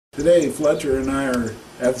Today, Fletcher and I are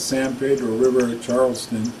at the San Pedro River at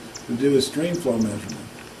Charleston to do a streamflow measurement.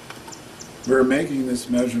 We're making this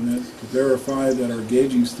measurement to verify that our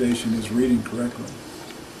gauging station is reading correctly.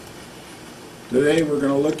 Today, we're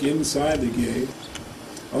going to look inside the gauge.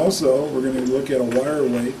 Also, we're going to look at a wire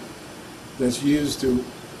weight that's used to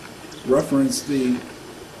reference the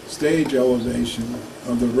stage elevation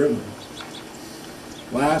of the river.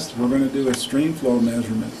 Last, we're going to do a streamflow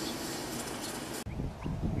measurement.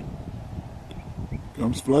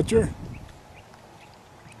 Comes Fletcher.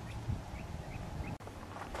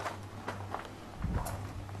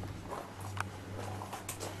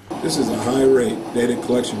 This is a high-rate data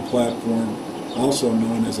collection platform, also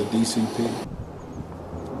known as a DCP.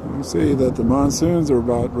 You can see that the monsoons are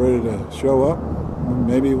about ready to show up.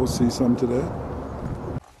 Maybe we'll see some today.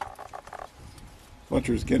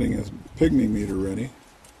 Fletcher's getting his pygmy meter ready.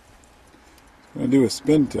 He's going to do a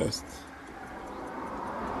spin test.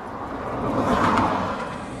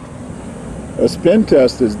 A spin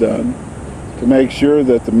test is done to make sure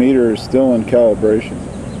that the meter is still in calibration.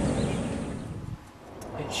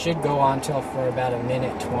 It should go on till for about a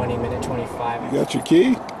minute 20, minute 25. You got your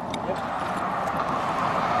key? Yep.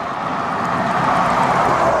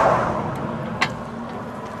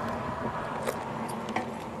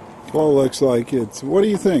 Well, looks like it's, what do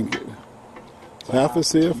you think? Half a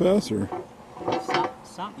CFS or?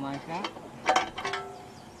 Something like that.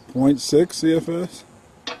 0.6 CFS?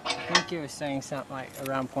 I think it was saying something like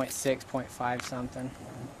around 0.6, 0.5 something.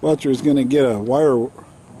 Fletcher's going to get a wire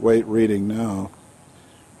weight reading now.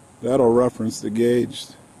 That'll reference the gauge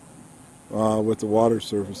with the water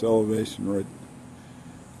surface elevation rate.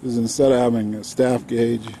 This is instead of having a staff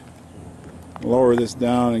gauge, lower this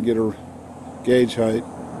down and get a gauge height.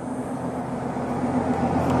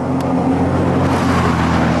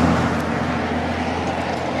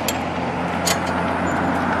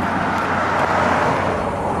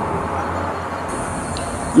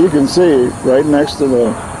 You can see right next to the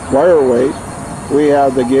wire weight we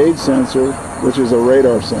have the gauge sensor, which is a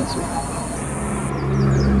radar sensor.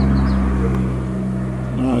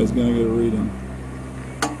 Now he's going to get a reading.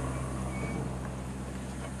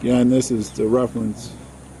 Again, this is the reference.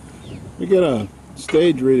 We get a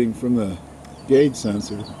stage reading from the gauge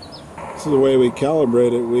sensor. This is the way we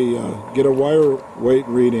calibrate it. We get a wire weight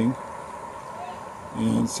reading,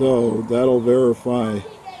 and so that'll verify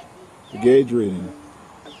the gauge reading.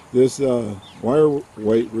 This wire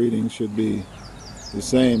weight reading should be the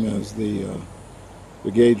same as the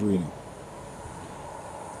gauge reading.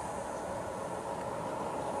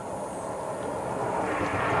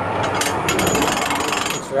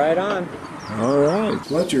 It's right on. All right.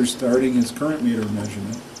 Fletcher's starting his current meter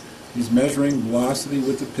measurement. He's measuring velocity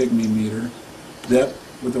with the pygmy meter,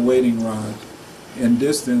 depth with the weighting rod, and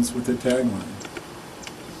distance with the tag line.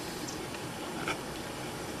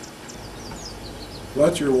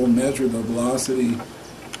 Fletcher will measure the velocity,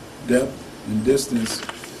 depth, and distance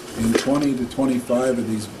in 20 to 25 of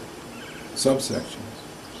these subsections.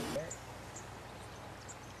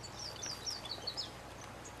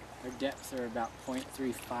 Our depths are about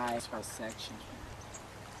 0.35 per section.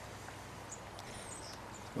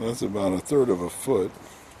 Well, that's about 1/3 of a foot.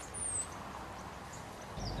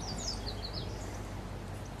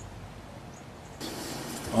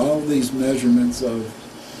 All of these measurements of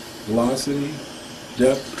velocity,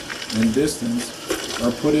 depth, and distance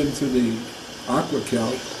are put into the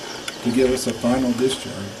AquaCalc to give us a final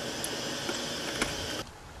discharge.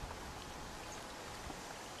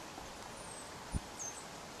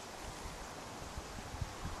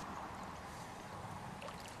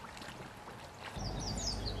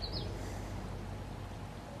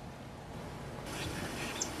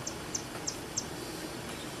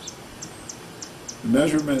 The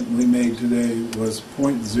measurement we made today was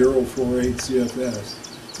 0.048 CFS.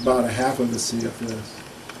 It's about 1/2 of a CFS.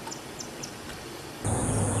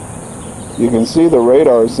 You can see the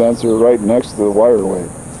radar sensor right next to the wire weight.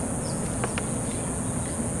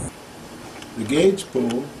 The gauge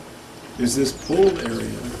pool is this pooled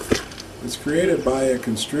area. It's created by a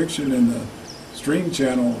constriction in the stream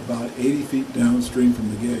channel about 80 feet downstream from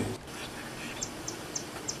the gauge.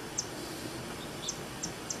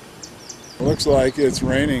 Looks like it's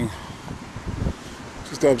raining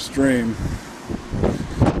just upstream,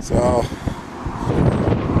 so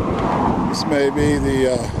this may be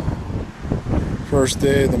the first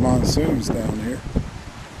day of the monsoons down here.